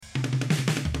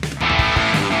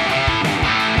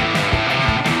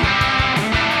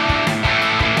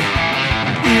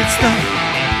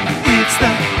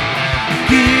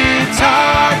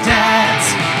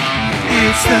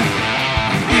It's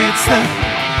the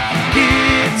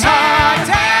Guitar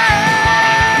Dads!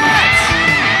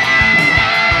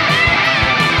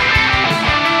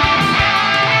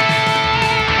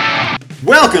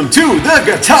 Welcome to the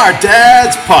Guitar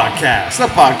Dads Podcast, a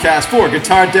podcast for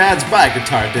guitar dads by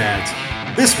guitar dads.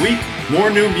 This week, more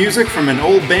new music from an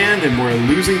old band and we're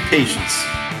losing patience.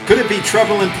 Could it be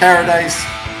Trouble in Paradise?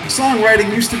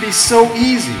 Songwriting used to be so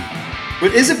easy,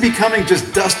 but is it becoming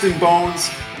just dust and bones?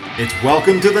 It's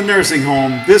Welcome to the Nursing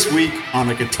Home this week on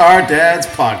the Guitar Dads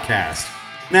Podcast.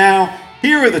 Now,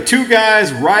 here are the two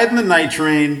guys riding the night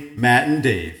train, Matt and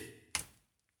Dave.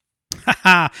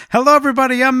 Hello,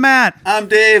 everybody. I'm Matt. I'm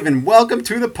Dave, and welcome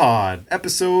to the pod.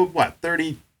 Episode,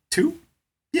 32?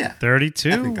 Yeah. 32?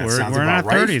 I think that We're sounds in our about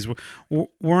right. 30s.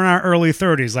 We're in our early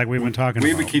 30s like we've been talking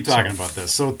about. We keep talking about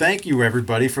this. So thank you,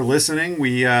 everybody, for listening.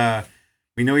 We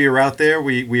know you're out there.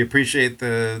 We appreciate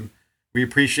the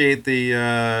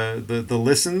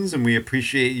listens, and we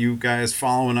appreciate you guys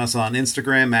following us on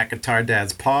Instagram at Guitar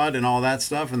Dads Pod and all that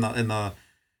stuff, and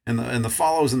the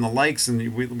follows and the likes,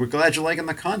 and we're glad you're liking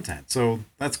the content. So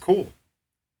that's cool.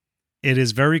 It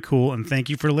is very cool, and thank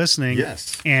you for listening.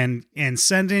 Yes. And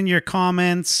send in your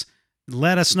comments.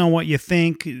 Let us know what you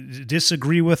think.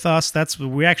 Disagree with us.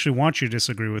 We actually want you to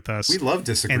disagree with us. We love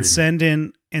disagreeing.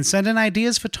 And send in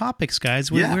ideas for topics,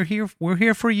 guys. We're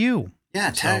here for you.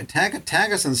 Yeah,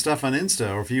 tag us and stuff on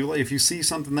Insta, or if you see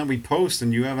something that we post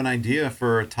and you have an idea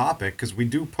for a topic, because we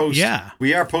do post. Yeah.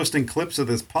 We are posting clips of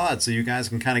this pod, so you guys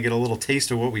can kind of get a little taste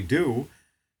of what we do.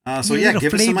 Give us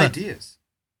some ideas.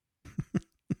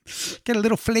 Get a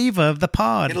little flavor of the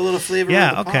pod. Get a little flavor of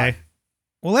the pod. Okay.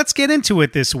 Well, let's get into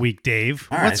it this week, Dave.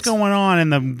 What's going on in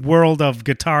the world of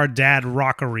guitar dad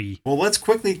rockery? Well, let's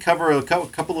quickly cover a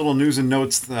couple little news and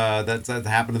notes that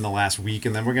happened in the last week,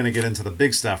 and then we're going to get into the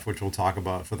big stuff, which we'll talk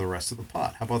about for the rest of the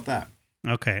pod. How about that?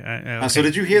 Okay. So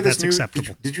did you hear this That's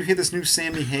acceptable. Did you hear this new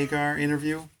Sammy Hagar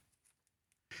interview?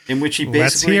 In which he basically...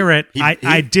 Let's hear it.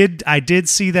 I did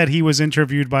see that he was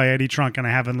interviewed by Eddie Trunk, and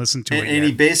I haven't listened to it yet. And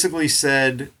he basically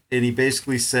said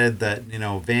that,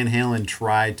 Van Halen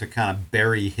tried to kind of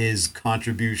bury his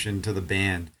contribution to the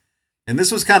band. And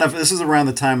this is around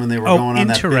the time when they were going on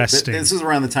interesting. This is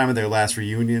around the time of their last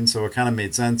reunion, so it kind of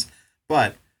made sense.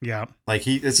 But yeah,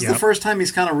 this is the first time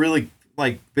he's kind of really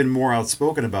been more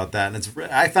outspoken about that.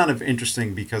 And I found it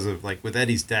interesting because of with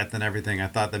Eddie's death and everything. I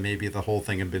thought that maybe the whole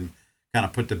thing had been kind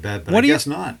of put to bed, but I guess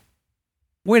not.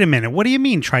 Wait a minute. What do you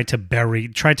mean? Tried to bury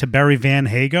Van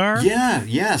Hagar?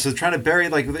 Yeah. So try to bury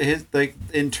his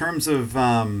in terms of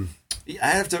I'd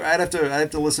have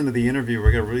to listen to the interview.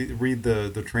 We're gonna read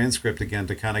the transcript again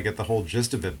to kind of get the whole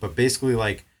gist of it. But basically,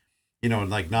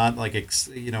 not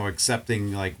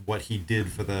accepting what he did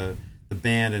for the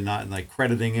band and not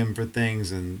crediting him for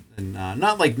things and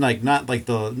not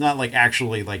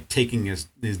actually taking his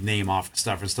name off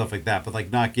stuff or stuff like that,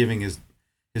 but not giving his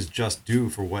just due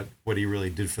for what he really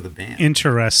did for the band.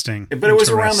 Interesting. But it was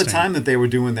around the time that they were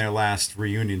doing their last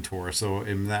reunion tour, so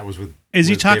that was with. Was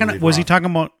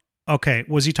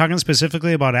he talking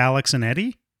specifically about Alex and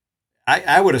Eddie?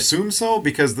 I would assume so,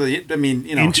 because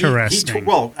interesting.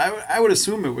 I would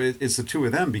assume it's the two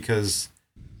of them, because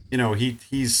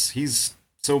he's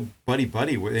so buddy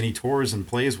and he tours and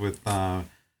plays with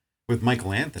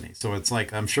Michael Anthony, so it's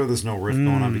I'm sure there's no rift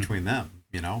going on between them,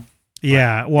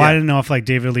 Yeah, well, I didn't know if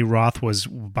David Lee Roth was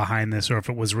behind this or if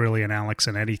it was really an Alex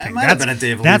and Eddie thing. It might have been a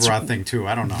David Lee Roth thing too.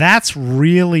 I don't know. That's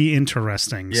really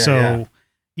interesting. Yeah,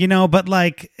 but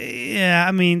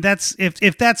I mean, that's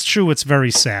if that's true, it's very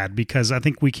sad, because I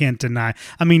think we can't deny.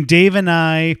 I mean, Dave and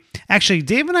I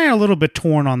are a little bit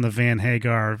torn on the Van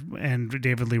Hagar and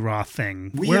David Lee Roth thing.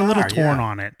 We're a little torn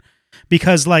on it,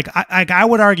 because I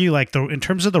would argue in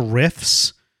terms of the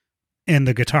riffs and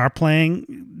the guitar playing,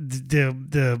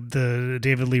 the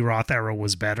David Lee Roth era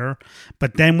was better.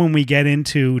 But then when we get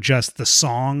into just the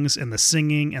songs and the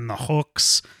singing and the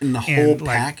hooks and the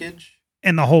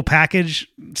whole package,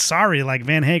 sorry,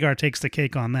 Van Hagar takes the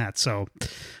cake on that. So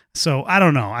I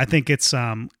don't know. I think it's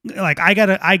I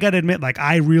gotta admit,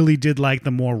 I really did like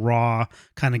the more raw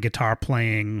kind of guitar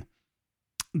playing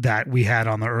that we had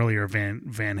on the earlier Van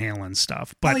Halen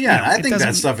stuff. But I think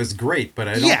that stuff is great, but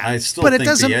I still think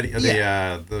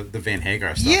the Van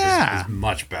Hagar stuff is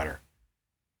much better.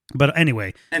 But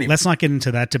anyway, let's not get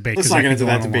into that debate. Let's not get into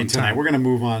that debate tonight. We're going to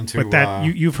move on to. But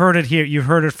that you've heard it here. You've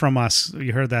heard it from us.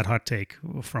 You heard that hot take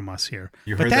from us here.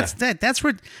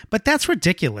 That's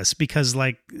ridiculous, because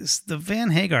the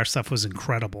Van Hagar stuff was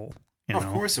incredible. Of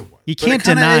course it was. You can't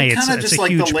deny it. It's just a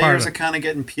huge the layers part of are kind of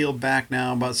getting peeled back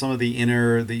now about some of the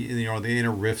inner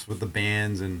riffs with the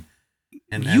bands and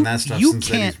that stuff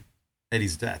since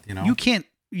Eddie's death. You can't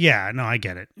yeah, no, I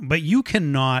get it. But you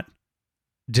cannot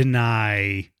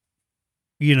deny,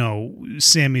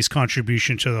 Sammy's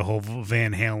contribution to the whole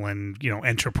Van Halen,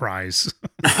 enterprise.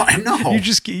 I know. You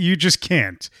just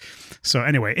can't. So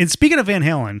anyway, and speaking of Van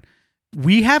Halen,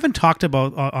 we haven't talked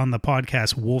about on the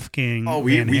podcast Wolfgang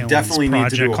we Van Halen's definitely need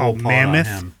to do a whole called pod Mammoth.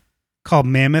 on him. Called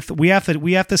Mammoth. We have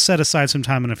to set aside some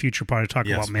time in a future part to talk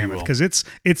Yes, about we Mammoth will. because it's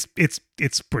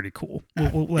pretty cool.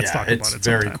 Let's talk about it. It's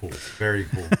very sometime. cool. Very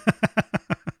cool.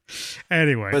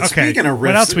 Anyway, But okay. speaking of riffs,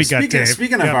 what else we got, Dave?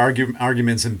 Speaking of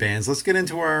arguments and bands, let's get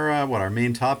into our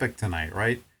main topic tonight,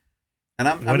 right?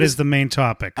 And what is the main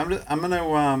topic? I'm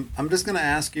just gonna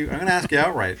ask you. I'm gonna ask you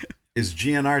outright: is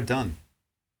GNR done?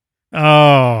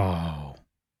 Oh,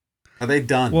 Are they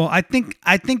done? well, I think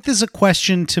there's a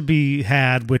question to be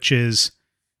had, which has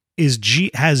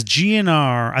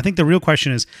GNR? I think the real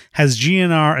question is: has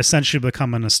GNR essentially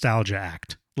become a nostalgia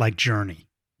act like Journey?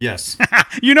 Yes.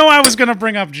 I was going to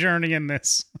bring up Journey in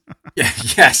this. Yeah.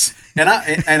 Yes. And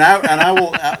I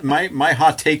will. My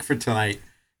hot take for tonight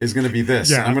is going to be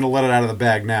this. Yeah. And I'm going to let it out of the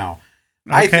bag now.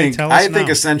 Okay, tell us I think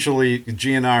now. essentially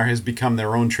GNR has become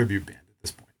their own tribute band at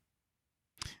this point.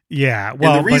 Yeah,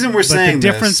 well, the reason we're saying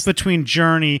the difference this- between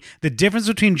Journey and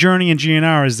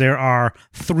GNR is there are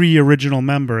 3 original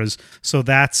members, so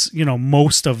that's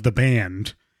most of the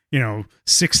band.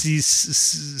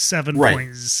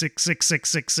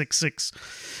 67.666666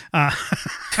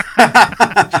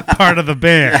 part of the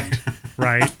band,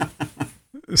 right?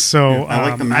 So Yeah, I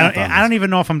like the math on I don't even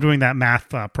know if I'm doing that math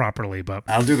properly, but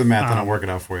I'll do the math and I'll work it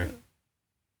out for you.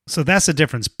 so that's the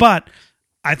difference. But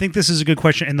I think this is a good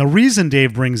question, and the reason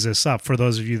Dave brings this up, for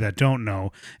those of you that don't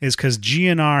know, is because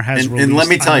GNR has released And let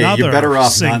me tell you, you're another better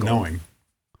off single. not knowing.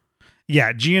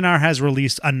 Yeah, GNR has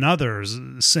released another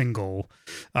single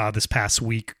this past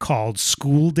week called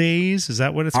 "School Days." Is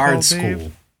that what it's Hard called? School.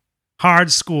 Dave?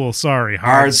 Hard School. Sorry,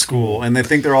 Hard School. And they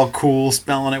think they're all cool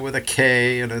spelling it with a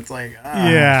K, and it's like,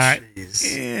 Yeah.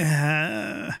 jeez.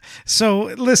 Yeah. So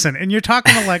listen, and you're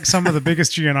talking to like some of the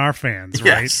biggest GNR fans,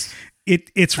 right? Yes.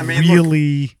 It's I mean,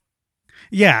 really,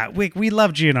 yeah. We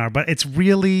love GNR, but it's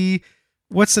really,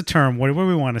 what's the term? What do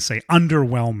we want to say?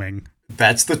 Underwhelming.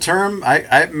 That's the term.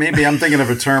 I maybe I'm thinking of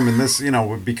a term in this,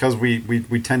 because we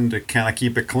tend to kind of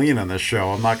keep it clean on this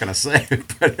show. I'm not going to say it,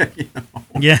 but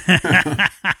Yeah.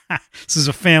 This is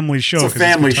a family show. It's a 'cause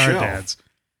family Guitar show. Dads.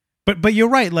 But you're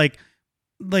right. Like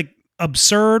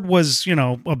absurd was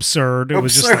absurd. It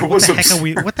was just Absurd like, was what the heck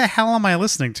absurd. what the hell am I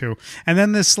listening to? And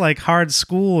then this like Hard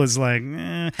School is like.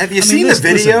 have you seen the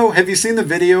video? Have you seen the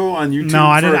video on YouTube? No,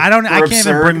 I didn't. I don't. for I can't even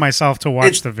Absurd? bring myself to watch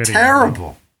It's the video.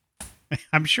 terrible.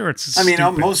 I'm sure it's. I mean,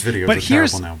 stupid. most videos But are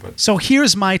here's terrible now. But so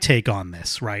here's my take on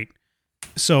this. Right.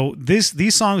 So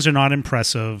these songs are not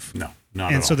impressive. no, not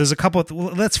And at so all. there's a couple.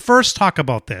 Let's first talk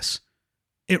about this.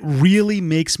 It really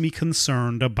makes me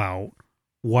concerned about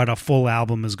what a full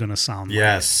album is going to sound like.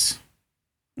 Yes.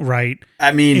 Right.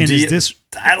 I mean, And is this?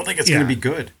 I don't think it's going Yeah. to be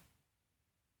good.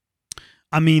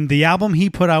 I mean, the album he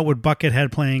put out with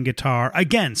Buckethead playing guitar,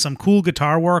 again, some cool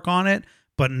guitar work on it,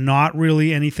 but not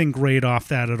really anything great off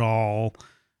that at all.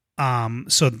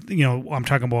 So I'm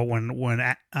talking about when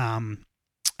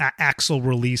Axl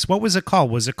released. What was it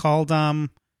called? Was it called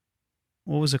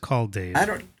what was it called, Dave? I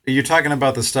don't. You're talking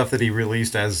about the stuff that he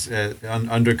released as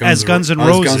under As Guns N' As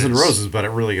Guns N' Roses. Roses, but it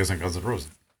really isn't Guns N' Roses.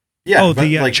 Yeah. Oh, but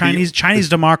the like Chinese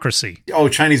Democracy.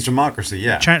 Chinese Democracy.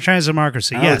 Yeah. Chinese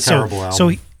Democracy. Another Yeah. terrible album.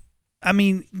 So I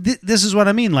mean, this is what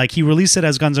I mean. Like he released it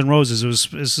as Guns N' Roses. It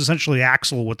was essentially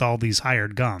Axl with all these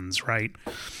hired guns, right?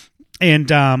 And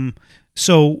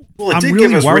so Well, it I'm did really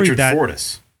give us worried Richard that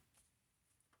Fortus.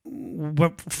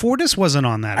 but Fortis wasn't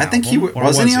on that. I think he album, or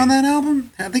wasn't was he on that album.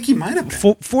 I think he might have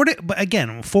been. Fortis, but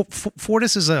again,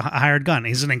 Fortis is a hired gun.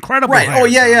 He's an incredible Right. Oh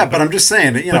hired yeah, gun, yeah. But I'm just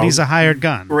saying. but he's a hired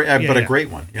gun. but Yeah, a yeah. great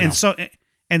one. And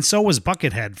so was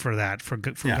Buckethead for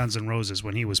Yeah. Guns N' Roses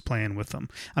when he was playing with them.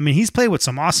 I mean, he's played with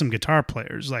some awesome guitar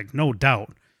players, like no doubt.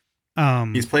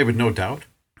 He's played with No Doubt.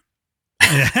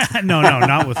 no,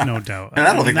 not with No Doubt. And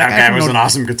I don't think that guy from was No- an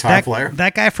awesome guitar player.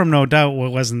 That guy from No Doubt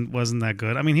wasn't that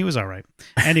good. I mean, he was all right.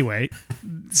 Anyway,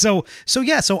 so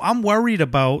I'm worried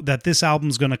about that. This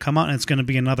album's going to come out and it's going to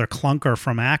be another clunker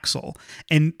from Axl,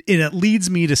 and it leads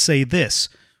me to say this.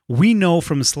 We know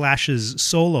from Slash's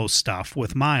solo stuff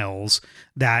with Miles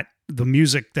that the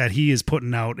music that he is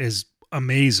putting out is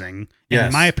amazing. Yes.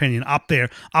 In my opinion, up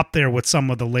there with some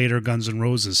of the later Guns N'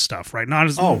 Roses stuff, right? Not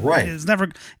as right. It's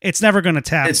never going to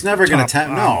tap. It's never going to tap.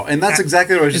 No, and that's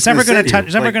exactly what I was just going to say.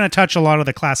 It's never going to touch a lot of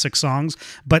the classic songs,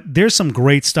 but there's some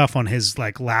great stuff on his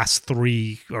like last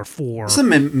 3 or 4.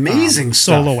 Some amazing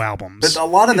solo albums. But a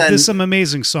lot of that, there's some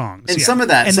amazing songs, and some of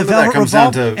that comes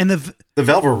down to the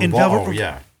Velvet Revolver.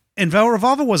 Yeah. And Velvet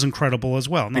Revolver was incredible as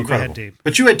well. No, incredible. Go ahead, Dave.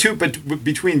 But you had two. But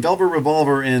between Velvet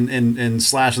Revolver and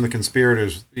Slash and the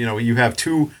Conspirators, you have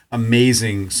 2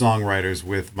 amazing songwriters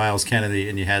with Miles Kennedy,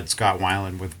 and you had Scott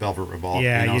Weiland with Velvet Revolver.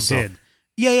 Yeah, you did.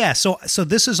 Yeah. So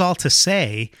this is all to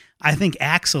say, I think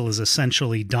Axl is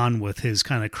essentially done with his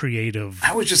kind of creative.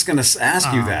 I was just going to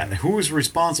ask you that. Who is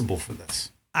responsible for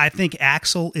this? I think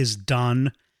Axl is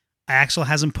done. Axl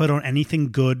hasn't put out anything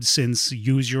good since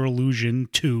Use Your Illusion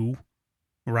 2.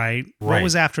 Right. What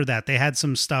was after that? They had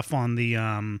some stuff on the.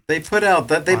 They put out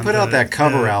that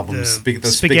cover album, the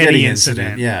Spaghetti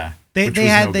Incident. Yeah.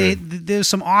 There's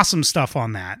some awesome stuff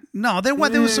on that. No, there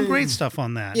was some great stuff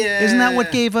on that. Yeah. Isn't that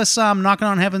what gave us Knocking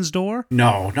on Heaven's Door?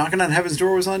 No, Knocking on Heaven's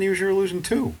Door was on Use Your Illusion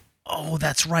 2. Oh,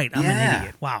 that's right. I'm an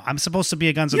idiot. Wow, I'm supposed to be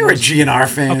a Guns N' Roses. You're a GNR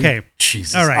fan. Okay.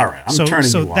 Jesus. All right. I'm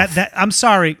turning you off. I'm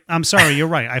sorry. You're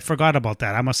right. I forgot about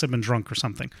that. I must have been drunk or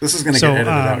something. This is going to get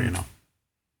edited out,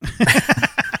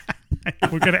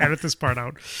 We're going to edit this part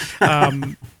out.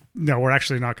 No, we're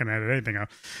actually not going to edit anything out.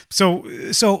 So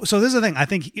this is the thing. I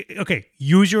think,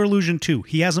 Use Your Illusion 2.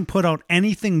 He hasn't put out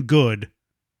anything good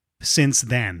since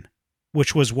then,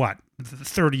 which was what?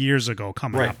 30 years ago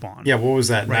coming up on. Yeah, what was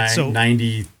that? Right.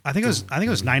 90. I think it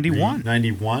was 91.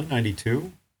 91,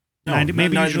 92? No,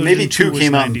 maybe 2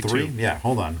 came out in 92. 3. Yeah,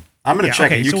 hold on. I'm going to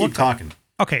check it. You keep talking.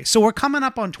 Okay, so we're coming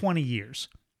up on 20 years.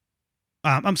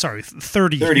 I'm sorry,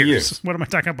 30 years. What am I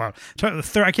talking about? I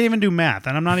can't even do math,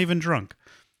 and I'm not even drunk.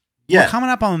 Yeah. We're coming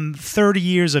up on 30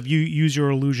 years of Use Your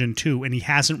Illusion 2, and he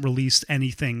hasn't released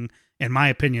anything, in my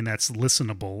opinion, that's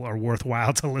listenable or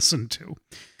worthwhile to listen to.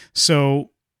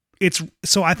 So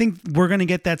I think we're going to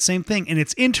get that same thing, and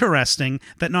it's interesting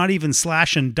that not even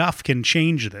Slash and Duff can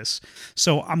change this.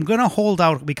 So I'm going to hold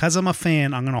out, because I'm a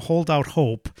fan, I'm going to hold out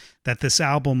hope that this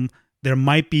album, there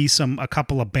might be a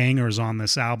couple of bangers on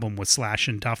this album with Slash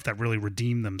and Duff that really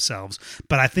redeem themselves.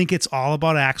 But I think it's all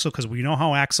about Axl, because we know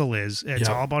how Axl is. It's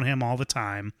all about him all the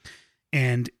time.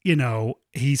 And,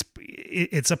 it's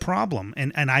a problem.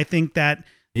 And I think that,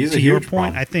 he's to your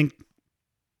point, problem.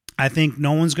 I think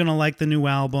no one's going to like the new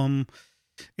album.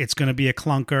 It's going to be a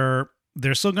clunker.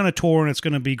 They're still going to tour, and it's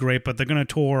going to be great, but they're going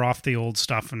to tour off the old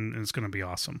stuff, and it's going to be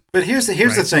awesome. But here's the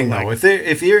thing, though. If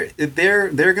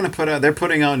they're going to they're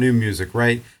putting out new music,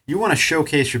 right? You want to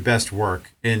showcase your best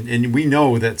work, and we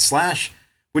know that Slash.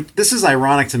 This is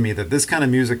ironic to me that this kind of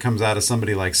music comes out of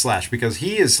somebody like Slash, because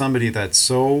he is somebody that's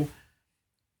so.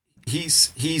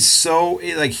 He's so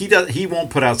like he won't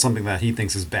put out something that he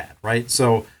thinks is bad, right?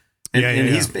 So,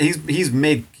 he's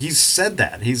said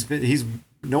that he's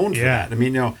known for that. I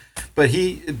mean, but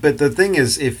the thing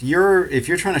is, if you're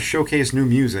trying to showcase new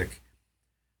music,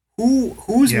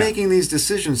 who's making these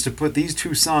decisions to put these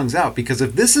 2 songs out? Because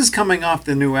if this is coming off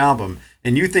the new album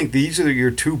and you think these are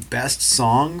your 2 best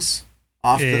songs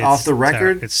off the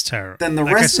record, it's terrible. Then the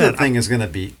rest of the thing is going to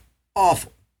be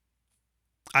awful.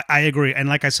 I agree, and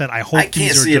like I said, I hope I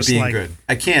can't see it being good.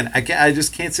 I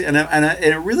just can't see, and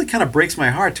it really kind of breaks my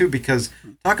heart too, because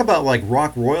talk about like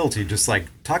rock royalty, just like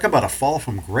talk about a fall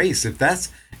from grace. If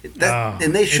that's that,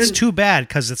 and they should. It's too bad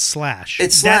because it's Slash.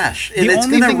 It's Slash. The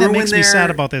only thing that makes me sad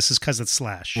about this is because it's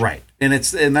Slash. Right, and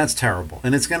that's terrible,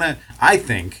 and it's gonna. I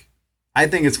think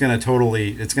it's gonna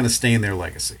it's gonna stain their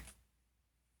legacy.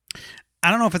 I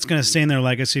don't know if it's going to stay in their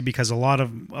legacy, because a lot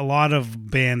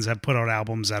of bands have put out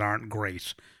albums that aren't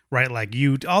great, right? Like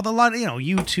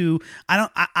U2.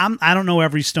 I don't know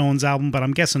every Stones album, but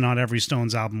I'm guessing not every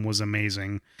Stones album was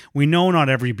amazing. We know not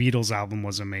every Beatles album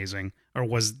was amazing, there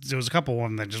was a couple of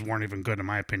them that just weren't even good in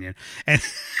my opinion. And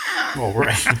well,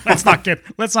 right. let's not get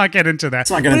into that.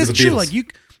 Let's not get into the true, Beatles.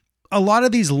 Like a lot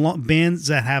of these bands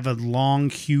that have a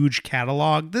long, huge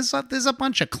catalog, there's a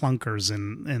bunch of clunkers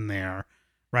in there.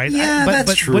 Right? Yeah,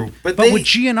 that's true. But with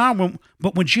GNR,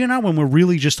 when we're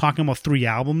really just talking about 3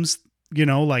 albums,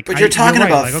 But you're talking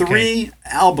about 3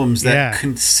 albums that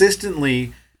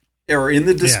consistently are in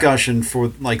the discussion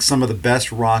for like some of the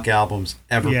best rock albums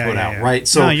ever put out, right?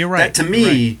 So you're right. To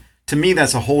me,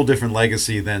 that's a whole different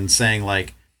legacy than saying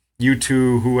like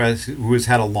U2, who has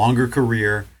had a longer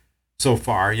career so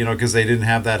far, because they didn't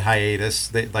have that hiatus.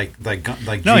 They like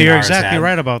no, you're exactly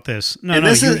right about this.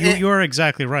 You're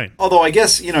exactly right. Although I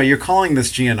guess you're calling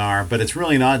this GNR, but it's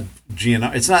really not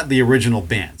GNR. It's not the original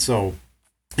band, so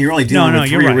you're only dealing with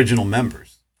 3 original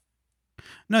members.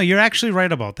 No, you're actually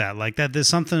right about that. Like that, there's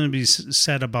something to be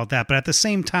said about that. But at the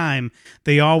same time,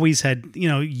 they always had,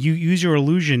 you Use Your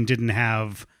Illusion didn't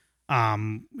have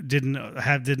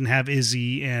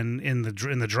Izzy and in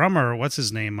the drummer, what's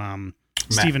his name,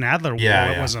 Steven Adler.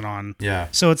 It wasn't on. Yeah.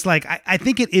 So it's like I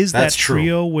think it is That's that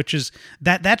trio, true. which is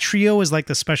that trio is like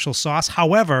the special sauce.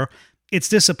 However, it's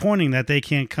disappointing that they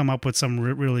can't come up with some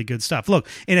really good stuff. Look,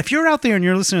 and if you're out there and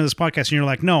you're listening to this podcast and you're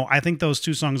like, no, I think those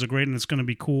 2 songs are great and it's going to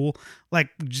be cool, like,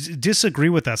 disagree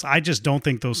with us. I just don't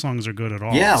think those songs are good at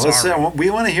all. Yeah, we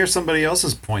want to hear somebody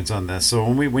else's points on this. So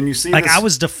when you see like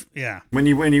this, when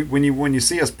you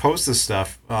see us post this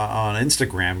stuff on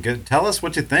Instagram, tell us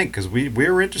what you think, because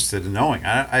we're interested in knowing.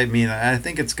 I mean, I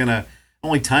think it's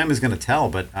only time is gonna tell,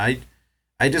 but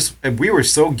we were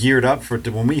so geared up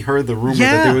when we heard the rumor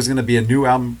that there was going to be a new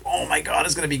album. Oh my God,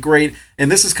 it's going to be great.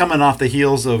 And this is coming off the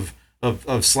heels of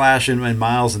Slash and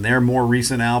Miles and their more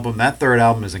recent album. That third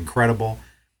album is incredible.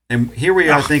 And here we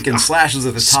are thinking Slash is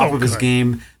at the top of his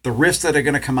game. The riffs that are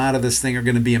going to come out of this thing are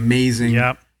going to be amazing.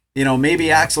 Yep. Maybe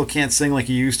Axl can't sing like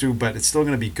he used to, but it's still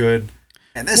going to be good.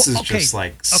 And this is just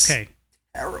like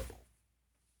terrible.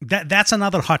 That's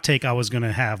another hot take I was going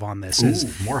to have on this.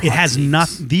 More it has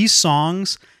nothing. These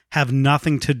songs have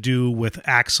nothing to do with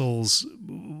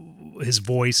his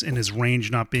voice and his range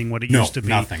not being what it used to be.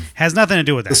 Nothing. Has nothing to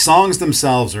do with that. The songs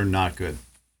themselves are not good.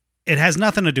 It has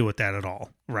nothing to do with that at all,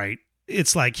 right?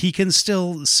 It's like he can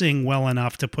still sing well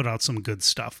enough to put out some good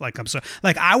stuff. Like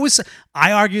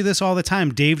I argue this all the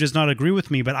time. Dave does not agree with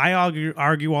me, but I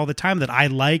argue all the time that I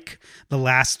like the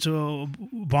last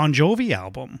Bon Jovi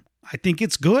album. I think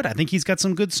it's good. I think he's got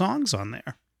some good songs on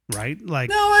there, right? Like,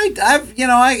 no,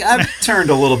 I've turned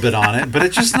a little bit on it, but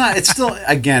it's just not. It's still,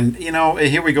 again,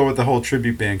 here we go with the whole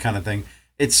tribute band kind of thing.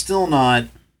 It's still not.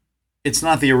 It's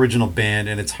not the original band,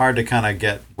 and it's hard to kind of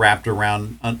get wrapped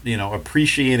around,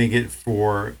 appreciating it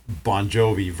for Bon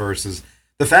Jovi versus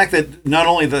the fact that not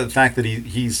only the fact that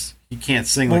he can't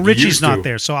sing. Well, like Richie's he used not to,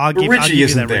 there, so I'll give Richie you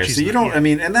isn't that. there, Richie's so you don't. I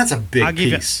mean, and that's a big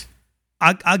piece.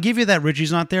 I'll give you that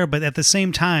Richie's not there, but at the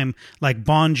same time, like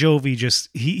Bon Jovi,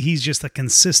 he's just a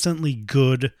consistently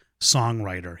good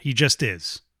songwriter. He just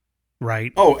is,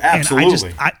 right? Oh, absolutely.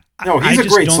 He's a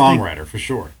great songwriter for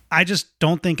sure. I just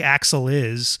don't think Axl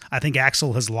is. I think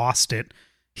Axl has lost it.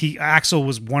 Axl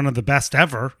was one of the best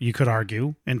ever, you could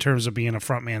argue, in terms of being a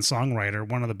frontman songwriter,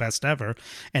 one of the best ever.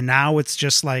 And now it's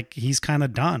just like he's kind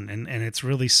of done, and it's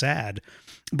really sad.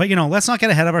 But, let's not get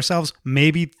ahead of ourselves.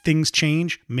 Maybe things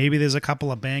change. Maybe there's a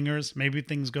couple of bangers. Maybe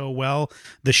things go well.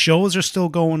 The shows are still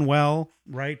going well,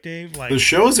 right, Dave? Like the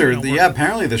shows are,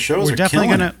 apparently the shows are killing.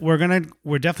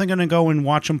 We're definitely gonna go and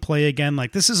watch them play again.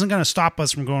 Like, this isn't gonna stop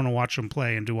us from going to watch them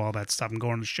play and do all that stuff and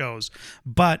going to shows.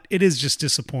 But it is just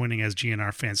disappointing as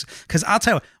GNR fans, because I'll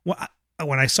tell you,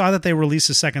 when I saw that they released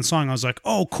a second song, I was like,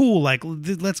 oh, cool. Like,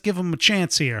 let's give them a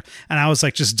chance here. And I was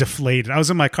like, just deflated. I was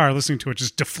in my car listening to it,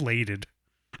 just deflated.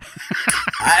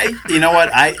 I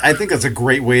think that's a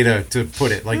great way to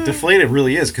put it. Like, deflated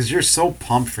really is, because you're so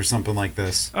pumped for something like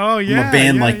this. Oh yeah, from a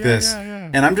band like this.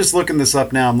 And I'm just looking this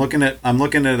up now. I'm looking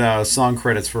at song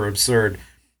credits for Absurd,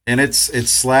 and it's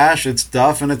Slash, it's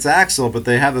Duff, and it's Axl. But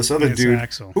they have this other dude.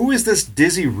 Axl. Who is this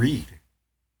Dizzy Reed?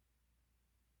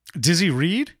 Dizzy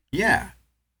Reed? Yeah.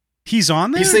 He's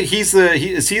on there? Is he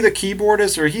the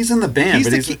keyboardist, or he's in the band?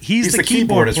 He's the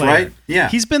keyboardist, player. right? Yeah.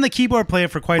 He's been the keyboard player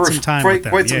for quite some time.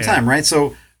 Quite some time, right?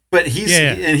 So, but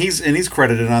he's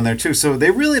credited on there too. So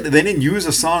they didn't use a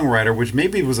songwriter, which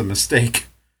maybe was a mistake.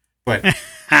 But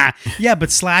yeah, but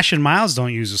Slash and Miles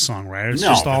don't use a songwriter. It's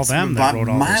just all them that wrote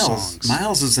all the songs.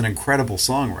 Miles is an incredible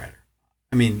songwriter.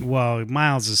 I mean, well,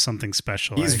 Miles is something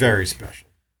special. He's very special.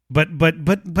 But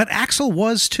Axl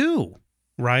was too.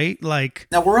 Right, like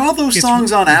now, were all those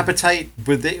songs on Appetite?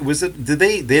 Did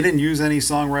they didn't use any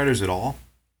songwriters at all?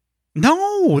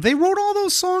 No, they wrote all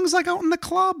those songs like out in the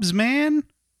clubs, man.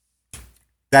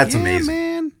 That's amazing,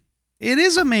 man. It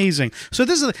is amazing. So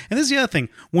this is the other thing.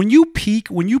 When you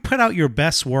put out your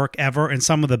best work ever and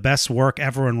some of the best work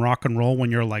ever in rock and roll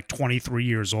when you're like 23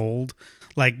 years old,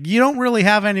 like, you don't really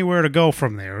have anywhere to go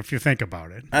from there if you think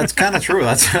about it. That's kind of true.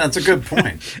 That's a good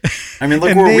point. I mean,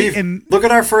 look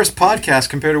at our first podcast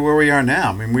compared to where we are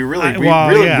now. I mean,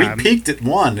 we peaked at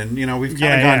one, and we've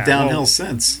kind of gone downhill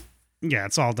since. Yeah,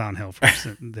 it's all downhill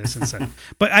from this and that.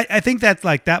 But I think that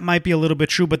that might be a little bit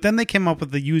true. But then they came up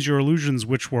with the Use Your Illusions,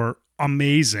 which were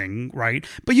amazing, right?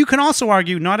 But you can also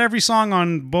argue not every song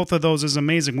on both of those is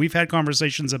amazing. We've had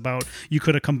conversations about you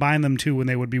could have combined them two and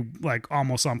they would be like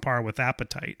almost on par with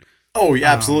Appetite. Oh,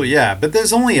 yeah, absolutely, yeah. But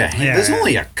there's only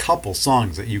a couple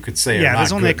songs that you could say are not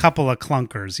there's only good. a couple of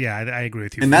clunkers. Yeah, I agree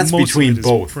with you. And that's between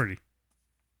both.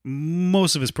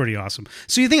 Most of it's pretty awesome.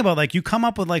 So you think about like you come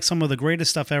up with like some of the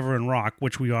greatest stuff ever in rock,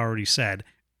 which we already said,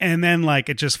 and then like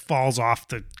it just falls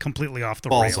completely off the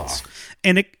rails.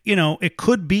 And it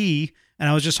could be. And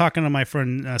I was just talking to my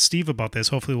friend Steve about this.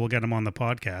 Hopefully, we'll get him on the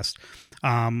podcast.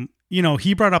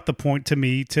 He brought up the point to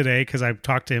me today because I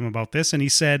talked to him about this, and he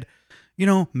said,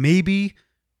 maybe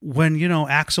when,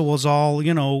 Axl was all,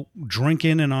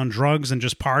 drinking and on drugs and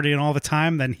just partying all the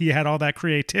time, then he had all that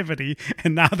creativity.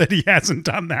 And now that he hasn't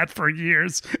done that for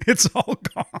years, it's all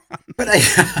gone. But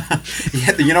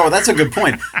that's a good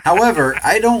point. However,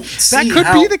 I don't see that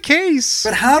could be the case.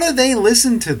 But how do they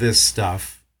listen to this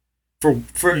stuff?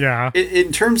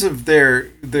 In terms of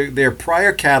their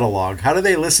prior catalog, how do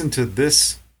they listen to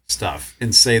this stuff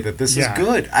and say that this is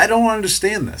good? I don't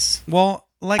understand this. Well,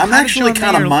 like I'm actually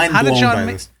kind of mind blown by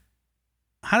this.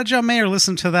 How did John Mayer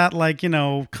listen to that,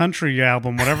 country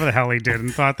album, whatever the hell he did,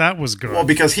 and thought that was good? Well,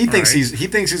 because he thinks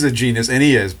he's a genius, and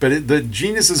he is. But the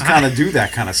geniuses kind of do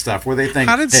that kind of stuff where they think,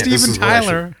 how did Steven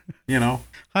Tyler?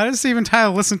 How did Steven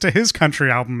Tyler listen to his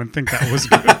country album and think that was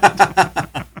good?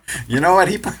 You know what?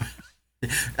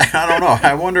 I don't know.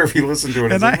 I wonder if he listened to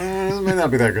it and said, it may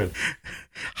not be that good.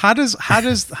 How does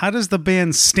the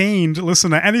band Stained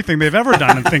listen to anything they've ever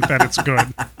done and think that it's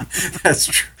good? That's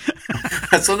true.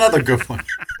 That's another good one.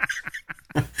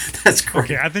 That's great.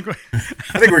 Okay, I think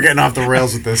we're getting off the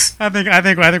rails with this. I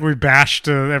think we bashed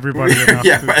everybody enough.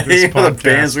 Any other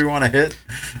bands we want to hit.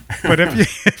 But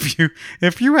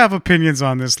if you have opinions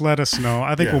on this, let us know.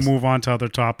 I think we'll move on to other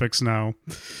topics now.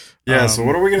 Yeah. So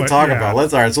what are we going to talk about?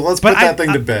 Let's put that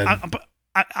thing to bed.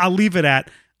 I'll leave it at.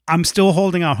 I'm still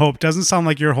holding out hope. Doesn't sound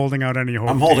like you're holding out any hope.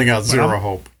 I'm holding out zero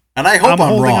hope, and I hope I'm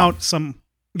holding wrong. out some.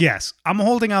 Yes, I'm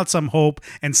holding out some hope,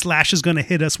 and Slash is going to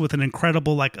hit us with an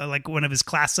incredible, like one of his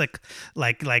classic,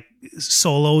 like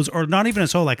solos, or not even a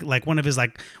solo, like one of his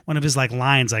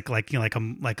lines, like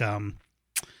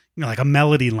a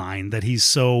melody line that he's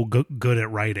so good at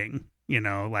writing. Maybe,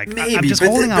 I'm just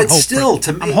holding out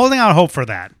hope. I'm holding out hope for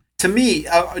that. To me,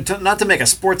 not to make a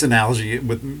sports analogy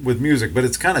with music, but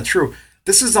it's kind of true.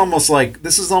 This is almost like a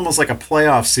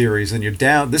playoff series, and you're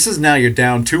down. You're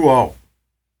down 2-0, or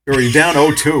you're down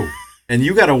 0-2, and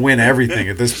you got to win everything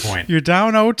at this point. You're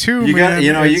down 0-2. You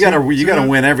got to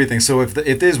win everything. So if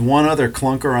there's one other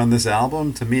clunker on this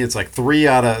album, to me it's like three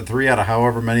out of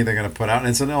however many they're going to put out, and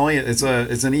it's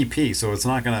an EP, so it's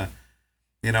not going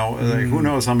to, who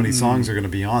knows how many songs are going to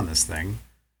be on this thing.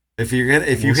 If you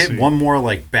hit one more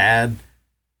like bad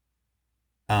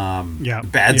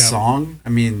song, I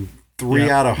mean.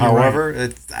 3 out of however,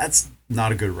 right. That's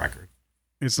not a good record.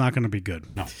 It's not going to be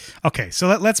good. No. Okay, so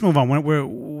let's move on.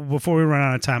 Before we run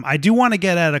out of time, I do want to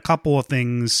get at a couple of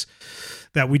things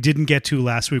that we didn't get to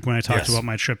last week when I talked about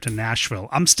my trip to Nashville.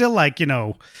 I'm still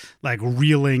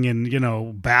reeling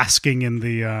and basking in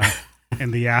the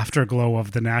in the afterglow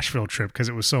of the Nashville trip because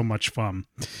it was so much fun.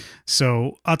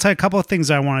 So I'll tell you a couple of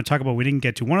things I want to talk about we didn't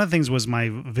get to. One of the things was my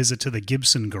visit to the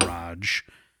Gibson Garage,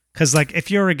 because if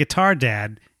you're a guitar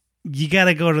dad, you got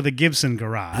to go to the Gibson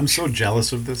Garage. I'm so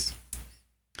jealous of this.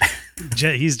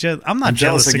 I'm not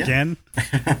jealous again.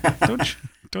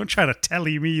 Don't try to tell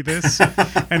me this.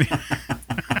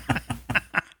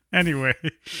 Anyway,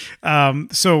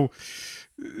 so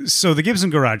the Gibson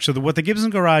Garage. So what the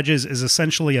Gibson Garage is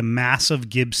essentially a massive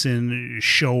Gibson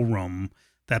showroom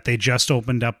that they just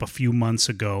opened up a few months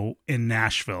ago in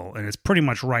Nashville, and it's pretty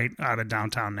much right out of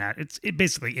downtown. It's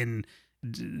basically in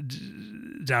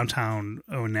downtown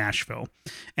Nashville,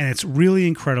 and it's really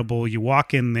incredible. You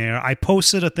walk in there. I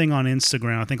posted a thing on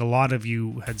Instagram. I think a lot of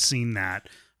you had seen that.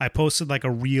 I posted a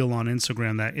reel on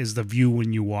Instagram that is the view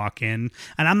when you walk in,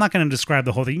 and I'm not going to describe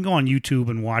the whole thing. You can go on YouTube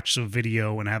and watch the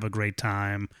video and have a great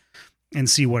time and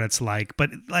see what it's like. But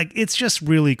it's just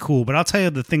really cool. But I'll tell you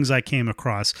the things I came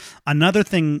across. Another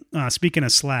thing, speaking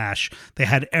of Slash, they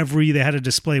had a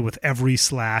display with every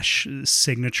Slash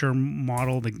signature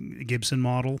model, the Gibson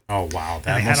model. Oh wow,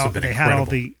 that must have been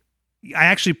incredible. I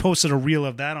actually posted a reel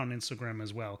of that on Instagram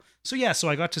as well. So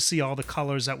I got to see all the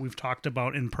colors that we've talked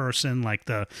about in person, like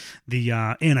the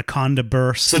Anaconda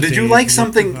Burst. So did you like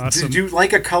something? Awesome. Did you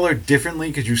like a color differently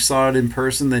because you saw it in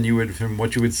person than you would from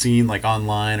what you had seen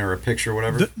online or a picture or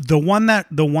whatever? The one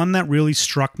that really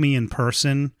struck me in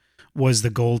person was the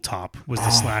gold top,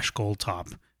 the Slash gold top.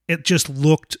 It just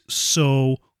looked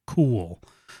so cool.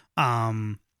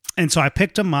 And so I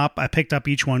picked them up. I picked up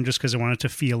each one just because I wanted to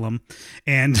feel them,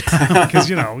 and because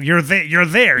you're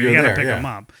there, you got to pick them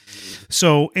up.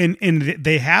 So and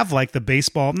they have the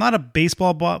baseball, not a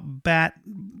baseball bat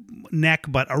neck,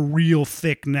 but a real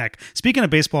thick neck. Speaking of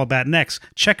baseball bat necks,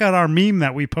 check out our meme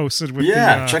that we posted with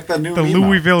check that new the meme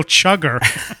Louisville Chugger.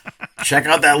 Check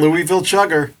out that Louisville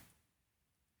Chugger.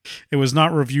 It was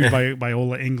not reviewed by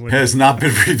Ola England. It has not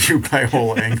been reviewed by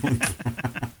Ola England.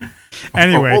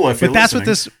 Anyway, Ola, but that's what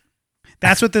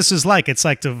this is like. It's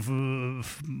like the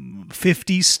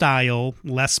 50s style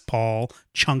Les Paul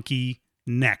chunky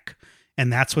neck.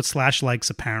 And that's what Slash likes,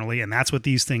 apparently, and that's what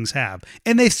these things have.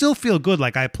 And they still feel good.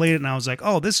 Like, I played it, and I was like,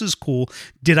 oh, this is cool.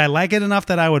 Did I like it enough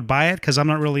that I would buy it? Because I'm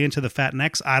not really into the fat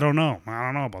necks. I don't know. I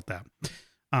don't know about that.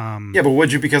 Yeah, but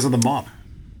would you because of the mop?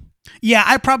 Yeah,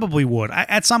 I probably would.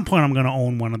 At some point, I'm going to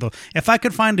own one of those. If I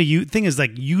could find thing is,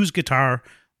 like, used guitar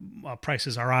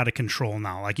prices are out of control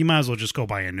now. Like, you might as well just go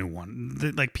buy a new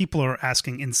one. Like, people are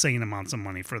asking insane amounts of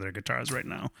money for their guitars right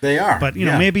now. They are. But, you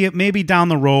know, maybe down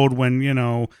the road when, you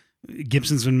know,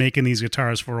 Gibson's been making these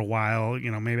guitars for a while, you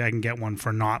know, maybe I can get one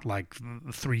for not like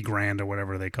 $3,000 or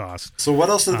whatever they cost. So what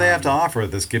else do they have to offer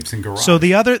at this Gibson Garage? So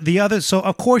the other, so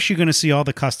of course you're going to see all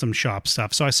the custom shop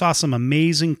stuff. So I saw some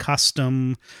amazing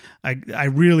custom. I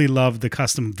really loved the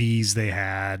custom V's they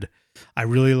had. I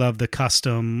really loved the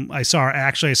custom. I saw a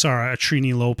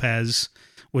Trini Lopez,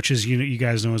 which is, you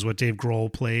guys know is what Dave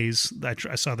Grohl plays.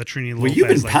 I saw the Trini Lopez. Well, you've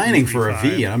been pining for a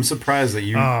V, and I'm surprised that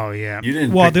you. Oh yeah, you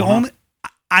didn't. Well, pick one up.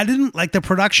 I didn't like the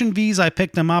production V's. I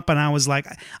picked them up and I was like,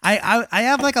 I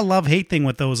have like a love-hate thing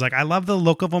with those. Like, I love the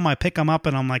look of them. I pick them up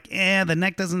and I'm like, the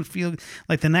neck doesn't feel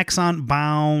like the necks aren't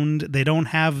bound. They don't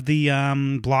have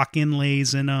the block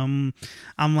inlays in them.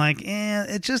 I'm like,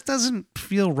 it just doesn't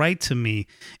feel right to me.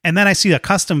 And then I see a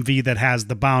custom V that has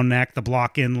the bound neck, the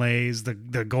block inlays,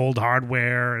 the gold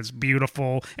hardware. It's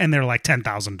beautiful. And they're like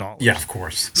 $10,000. Yeah, of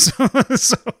course. So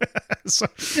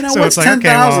you know, so what's it's like,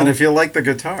 $10,000 if you like the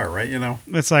guitar, right? You know.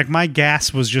 It's like my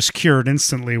gas was just cured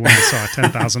instantly when I saw a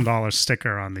 $10,000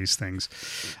 sticker on these things.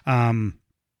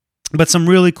 But some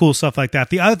really cool stuff like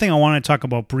that. The other thing I want to talk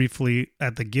about briefly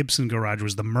at the Gibson Garage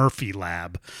was the Murphy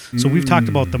Lab. So we've talked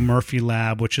about the Murphy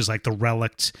Lab, which is like the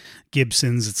relict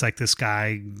Gibsons. It's like this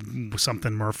guy,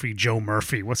 something Murphy, Joe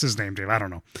Murphy. What's his name, Dave? I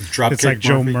don't know. It's like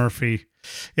Joe Murphy.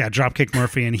 Yeah, Dropkick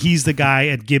Murphy. And he's the guy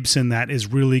at Gibson that is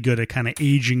really good at kind of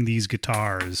aging these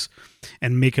guitars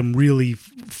and make them really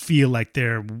feel like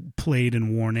they're played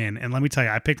and worn in. And let me tell you,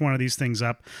 I picked one of these things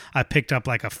up. I picked up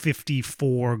like a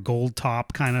 54 gold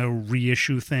top kind of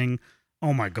reissue thing.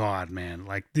 Oh my God, man.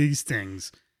 Like, these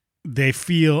things, they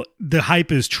feel, the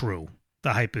hype is true.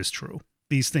 The hype is true.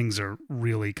 These things are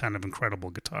really kind of incredible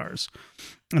guitars.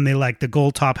 And they like, the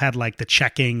gold top had like the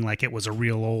checking, like it was a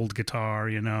real old guitar,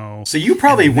 you know. So you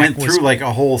probably went through like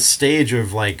a whole stage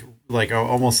of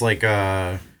almost like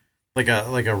a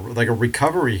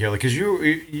recovery here, like, because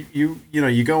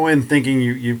you go in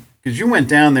thinking because you went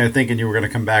down there thinking you were going to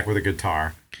come back with a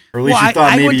guitar, or at least you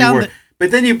thought maybe you were.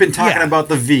 But then you've been talking about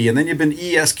the V, and then you've been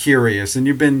ES curious, and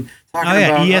you've been talking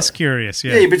about ES curious.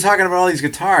 Yeah, you've been talking about all these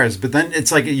guitars, but then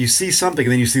it's like you see something,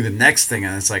 and then you see the next thing,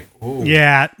 and it's like, oh,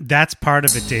 yeah, that's part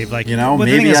of it, Dave. Like,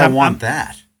 maybe I want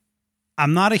that.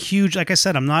 I'm not a huge, like I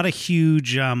said, I'm not a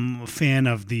huge fan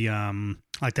of the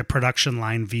like the production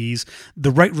line Vs.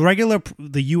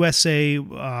 The USA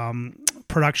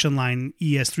production line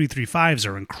ES335s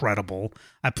are incredible.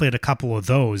 I played a couple of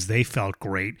those. They felt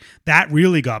great. That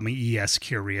really got me ES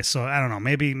curious. So I don't know.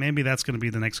 Maybe that's going to be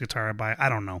the next guitar I buy. I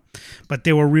don't know. But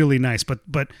they were really nice. But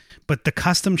the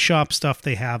custom shop stuff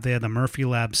they have there, the Murphy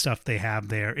Lab stuff they have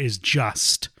there is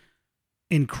just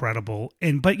incredible.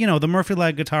 But the Murphy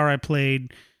Lab guitar I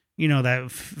played,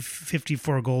 that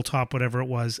 54 gold top, whatever it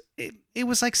was, it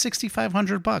was like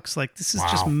 $6,500. Like, this is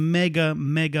just mega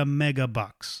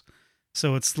bucks.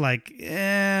 So it's like,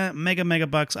 mega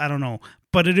bucks. I don't know.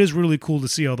 But it is really cool to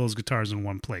see all those guitars in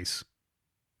one place.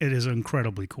 It is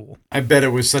incredibly cool. I bet it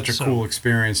was such a cool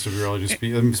experience to really just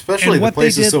be, especially the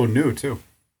place is so new too.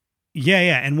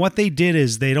 Yeah. And what they did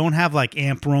is they don't have like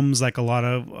amp rooms like a lot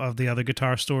of the other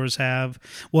guitar stores have.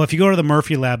 Well, if you go to the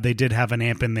Murphy Lab, they did have an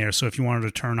amp in there. So if you wanted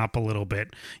to turn up a little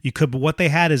bit, you could. But what they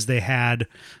had is they had,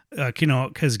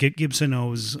 because Gibson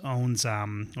owns,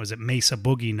 was it Mesa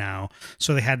Boogie now?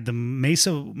 So they had the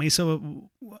Mesa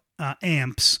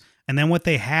amps. And then what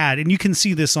they had, and you can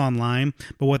see this online,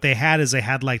 but what they had is they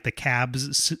had like the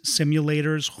cabs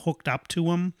simulators hooked up to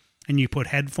them. And you put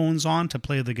headphones on to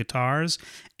play the guitars.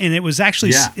 And it was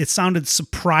actually, It sounded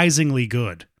surprisingly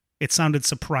good.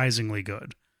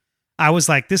 I was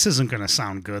like, this isn't going to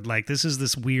sound good. Like, this is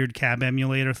this weird cab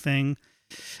emulator thing.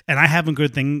 And I haven't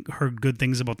heard good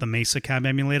things about the Mesa cab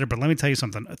emulator. But let me tell you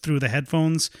something. Through the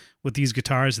headphones with these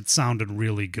guitars, it sounded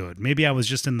really good. Maybe I was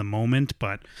just in the moment,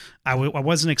 but I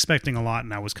wasn't expecting a lot.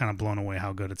 And I was kind of blown away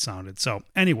how good it sounded. So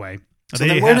anyway. So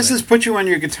then where does this put you on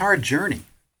your guitar journey?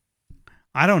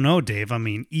 I don't know, Dave. I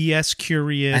mean, ES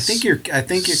curious. I think you're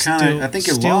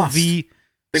lost. V.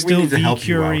 think we still need to be help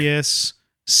you out. curious.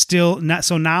 Still not.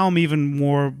 So now I'm even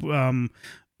more.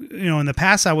 In the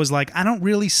past I was like, I don't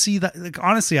really see that. Like,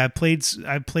 honestly, I played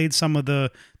some of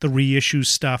the reissue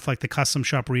stuff, like the custom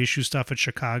shop reissue stuff at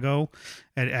Chicago,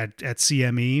 at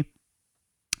CME,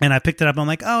 and I picked it up. And I'm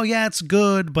like, oh yeah, it's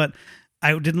good, but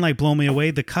I didn't like blow me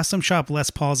away. The custom shop Les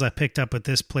Pauls I picked up at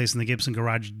this place in the Gibson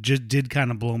Garage just did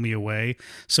kind of blow me away.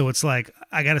 So it's like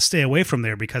I got to stay away from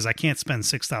there because I can't spend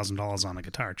 $6,000 on a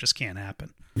guitar. It just can't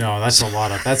happen. No, that's a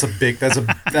lot of. That's a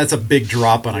big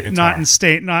drop on a guitar. Not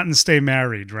and stay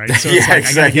married, right? So yeah, it's like,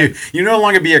 exactly. You no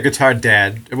longer be a guitar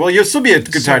dad. Well, you'll still be a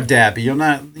guitar dad, but you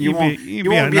won't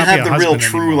have the real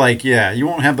true anymore. Like you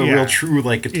won't have the real true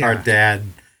like guitar dad.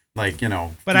 Like,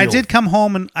 but I did come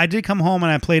home and I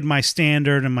played my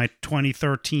standard and my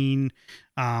 2013,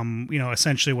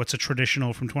 essentially what's a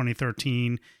traditional from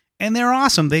 2013, and they're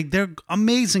awesome. They're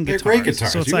amazing guitars. They're great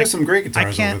guitars. So it's you have some great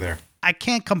guitars over there. I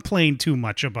can't complain too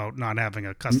much about not having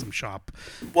a custom shop.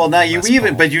 Well, now you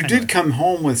did come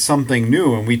home with something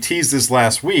new, and we teased this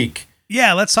last week.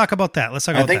 Yeah, let's talk about that.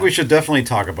 I think we should definitely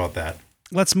talk about that.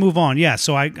 Let's move on. Yeah,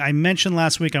 so I mentioned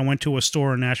last week I went to a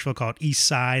store in Nashville called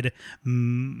Eastside.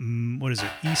 What is it?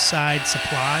 Eastside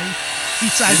Supply,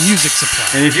 Eastside Music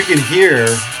Supply. And if you can hear,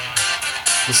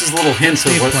 this is a little hint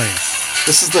of what.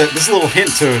 This is a little hint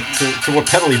to what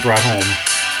pedal he brought home.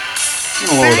 I'm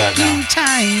gonna lower that now.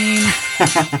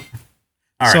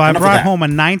 Right, so I brought home a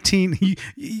 19.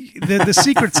 The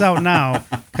secret's out now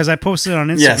because I posted it on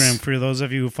Instagram. Yes. For those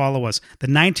of you who follow us. The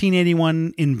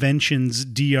 1981 Inventions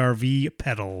DRV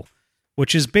pedal,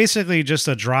 which is basically just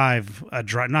a drive.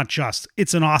 Not just.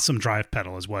 It's an awesome drive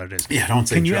pedal, is what it is. Yeah, don't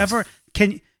say.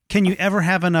 Can you ever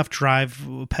have enough drive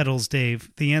pedals,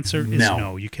 Dave? The answer is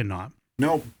no. You cannot.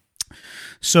 Nope.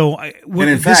 So, and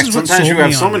in fact, sometimes you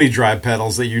have so many drive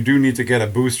pedals that you do need to get a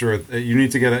booster. You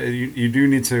need to get you do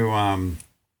need to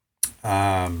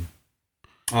a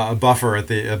buffer at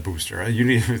the booster. You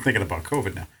need. You're thinking about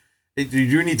COVID now. You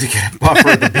do need to get a buffer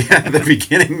at the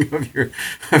beginning of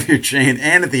your chain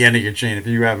and at the end of your chain if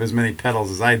you have as many pedals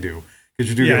as I do,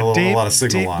 because you do get a lot of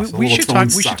signal loss. We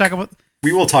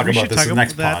will talk about this in the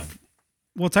next pod.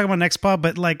 We'll talk about next pod,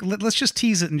 but let's just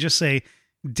tease it and just say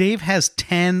Dave has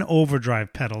 10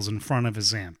 overdrive pedals in front of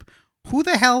his amp. Who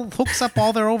the hell hooks up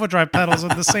all their overdrive pedals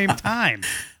at the same time?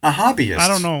 A hobbyist. I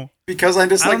don't know. Because I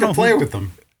just like to play with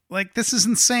them. Like, this is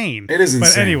insane. It is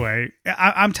insane. But anyway,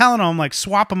 I'm telling him,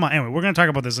 swap them out. Anyway, we're going to talk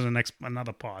about this in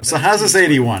another pod. So how's this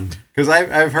 81? Because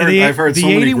I've heard so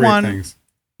many great things.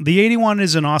 The 81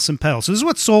 is an awesome pedal. So this is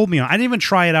what sold me on. I didn't even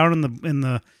try it out in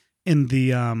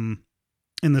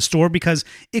the store because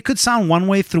it could sound one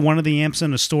way through one of the amps in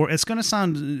the store. It's going to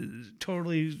sound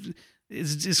totally.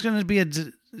 It's going to be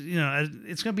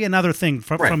it's going to be another thing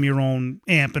from your own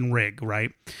amp and rig,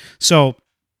 right? So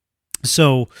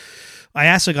I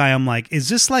asked a guy, I'm like, is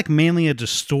this mainly a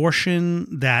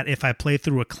distortion that if I play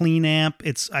through a clean amp,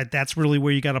 that's really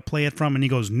where you got to play it from? And he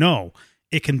goes, no.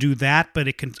 It can do that, but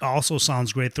it can also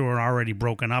sounds great through an already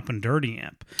broken up and dirty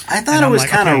amp. I thought it was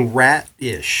kind of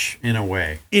rat-ish in a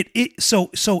way. So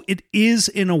it is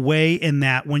in a way in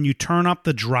that when you turn up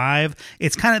the drive,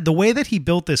 it's kind of the way that he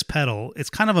built this pedal. It's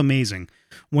kind of amazing.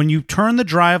 When you turn the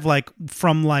drive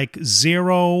from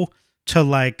 0 to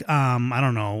I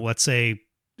don't know, let's say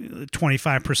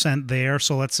 25% there.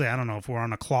 So let's say, I don't know, if we're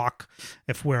on a clock,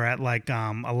 if we're at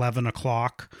 11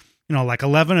 o'clock,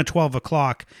 11 or 12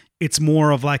 o'clock, it's more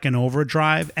of an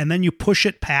overdrive, and then you push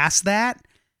it past that,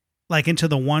 into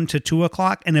the 1 to 2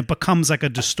 o'clock, and it becomes like a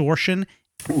distortion.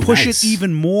 Ooh, push nice. it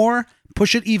even more.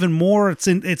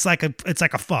 It's like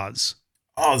a fuzz.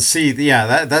 Oh, see,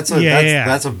 yeah, that's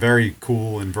a very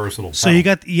cool and versatile pedal. So you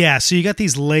got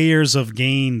these layers of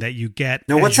gain that you get.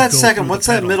 Now, what's that second? What's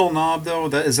that middle knob though?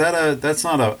 That's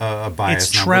not a bias.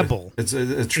 It's treble. It's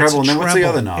a treble. And then what's the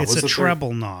other knob? It's a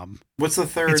treble knob. What's the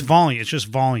third? It's volume. It's just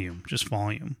volume. Just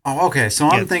volume. Oh, okay. So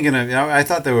I'm thinking of. I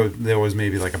thought there was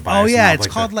maybe a bias. Oh yeah, knob it's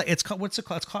called. What's it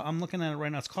called? It's called. I'm looking at it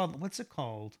right now. It's called. What's it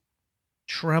called?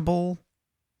 Treble.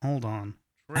 Hold on.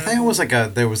 Treble. I think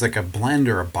there was a blend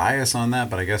or a bias on that,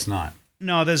 but I guess not.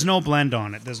 No, there's no blend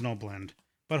on it. There's no blend.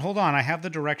 But hold on, I have the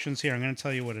directions here. I'm going to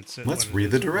tell you what it's. Let's read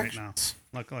the directions.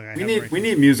 Right now. We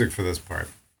need music for this part.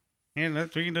 Yeah,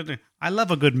 I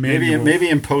love a good manual. Maybe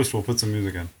in post we'll put some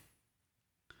music in.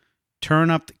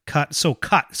 Turn up, cut. So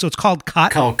it's called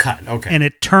cut. Called cut. Okay. And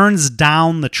it turns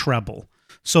down the treble.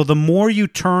 So the more you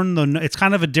turn it's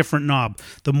kind of a different knob.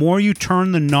 The more you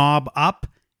turn the knob up,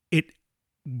 it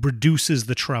reduces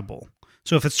the treble.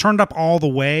 So if it's turned up all the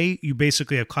way, you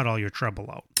basically have cut all your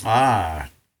treble out. Ah,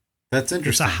 that's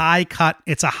interesting.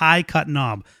 It's a high cut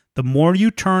knob. The more you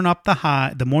turn up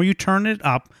the more you turn it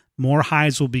up, More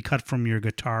highs will be cut from your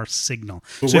guitar signal.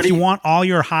 But so what if do you you- want all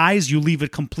your highs, you leave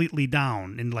it completely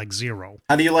down in like 0.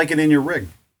 How do you like it in your rig?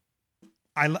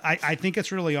 I think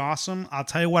it's really awesome. I'll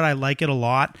tell you what, I like it a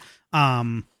lot.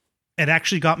 It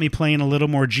actually got me playing a little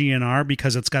more GNR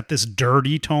because it's got this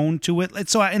dirty tone to it.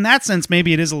 So in that sense,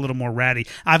 maybe it is a little more ratty.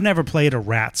 I've never played a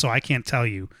Rat, so I can't tell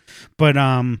you. But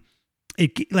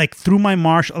it like through my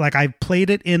Marshall, like I played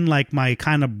it in like my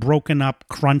kind of broken up,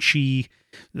 crunchy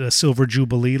Silver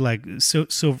Jubilee, like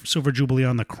Silver Jubilee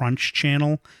on the Crunch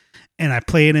channel, and I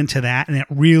play it into that, and it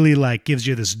really like gives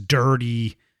you this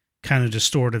dirty kind of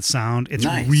distorted sound. It's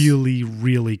Nice. really,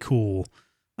 really cool.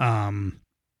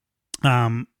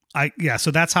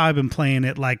 So that's how I've been playing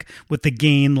it, like with the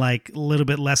gain like a little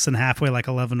bit less than halfway, like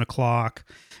 11 o'clock,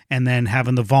 and then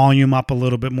having the volume up a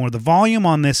little bit more. The volume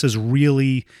on this is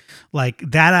really like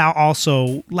that.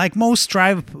 Also, like most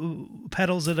drive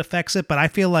pedals, it affects it, but I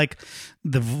feel like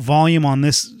the volume on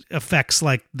this affects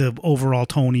like the overall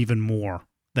tone even more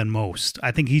than most.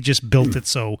 I think he just built it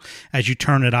so as you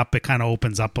turn it up, it kind of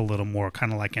opens up a little more,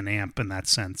 kind of like an amp in that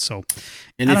sense. So,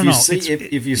 And I if don't you know. see,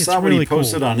 if you saw what really he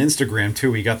posted cool. on Instagram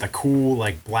too, he got the cool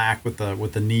like black with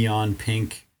the neon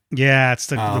pink. Yeah, it's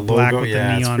the black logo. with Yeah,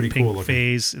 the it's neon pretty pink cool looking.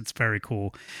 phase. It's very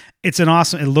cool. It's an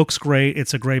awesome. It looks great.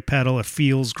 It's a great pedal. It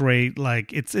feels great.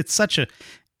 Like it's such a.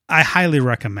 I highly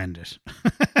recommend it.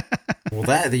 Well,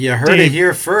 that you heard it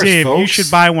here first, Dave, folks. you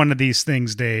should buy one of these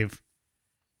things, Dave.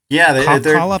 Yeah,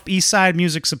 Call up Eastside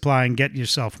Music Supply and get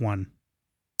yourself one.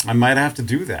 I might have to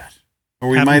do that, or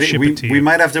we Have them might ship it to we you.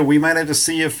 might have to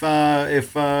see if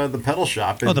the pedal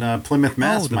shop in Plymouth,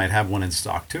 Mass. the- might have one in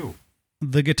stock too.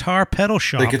 The Guitar Pedal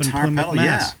Shop The in Guitar Plymouth, Pedal,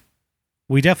 Mass.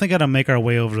 We definitely got to make our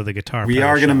way over to the Guitar We Pedal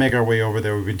are going to Shop. make our way over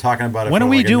there. We've been talking about it. When for are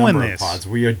we like a doing number of this? pods.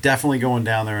 We are definitely going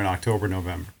down there in October,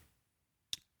 November.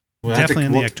 We'll have to- Definitely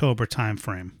in the we'll- October time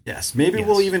frame. Yes, maybe Yes.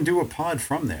 we'll even do a pod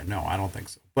from there. No, I don't think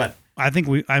so. But I think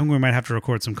we might have to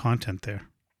record some content there.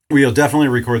 we'll definitely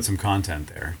record some content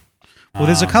there. Well,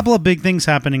 there's a couple of big things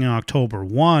happening in October.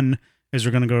 One is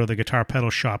we're going to go to the Guitar Pedal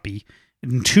Shoppy.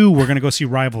 And 2, we're going to go see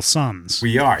Rival Sons.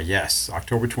 We are, yes,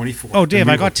 October 24th. Oh, Dave, And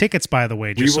we I got will- tickets, by the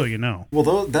way, just so you know.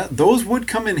 Well, those would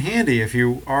come in handy if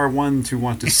you are one to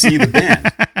want to see the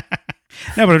band.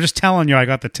 No, but I'm just telling you, I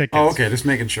got the tickets. Oh, okay, just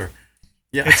making sure.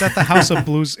 Yeah, It's at the House of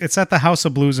Blues. It's at the House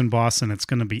of Blues in Boston. It's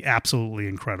going to be absolutely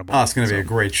incredible. Oh, it's going to be a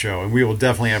great show, and we will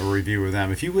definitely have a review of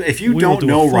them. If you We will don't do a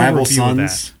know full Rival review of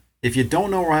Sons, if you don't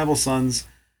know Rival Sons,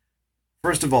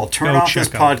 first of all, turn Go off this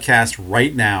check out. podcast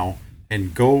right now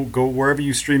and go wherever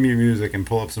you stream your music and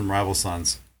pull up some Rival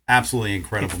Sons. Absolutely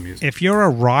incredible music. If you're a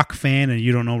rock fan and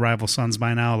you don't know Rival Sons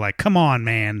by now, like, come on,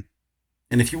 man.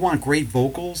 And if you want great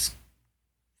vocals,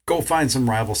 go find some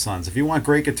Rival Sons. If you want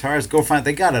great guitars, go find.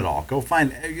 They got it all. Go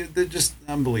find. They're just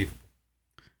unbelievable.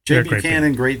 They're a Jay great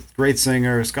Buchanan, great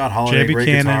singer. Scott Holiday, Jay great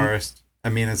Buchanan. guitarist. I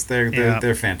mean,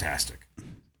 they're fantastic.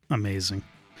 Amazing.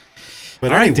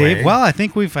 But All right, anyway, Dave. Well, I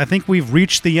think we've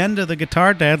reached the end of the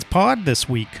Guitar Dads pod this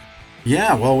week.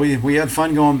 yeah. Well, we had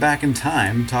fun going back in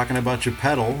time talking about your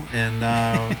pedal, and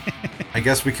I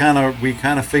guess we kind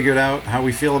of figured out how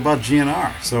we feel about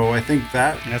GNR. So I think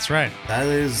That's right. that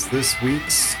is this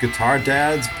week's Guitar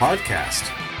Dads podcast.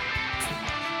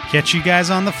 Catch you guys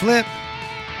on the flip.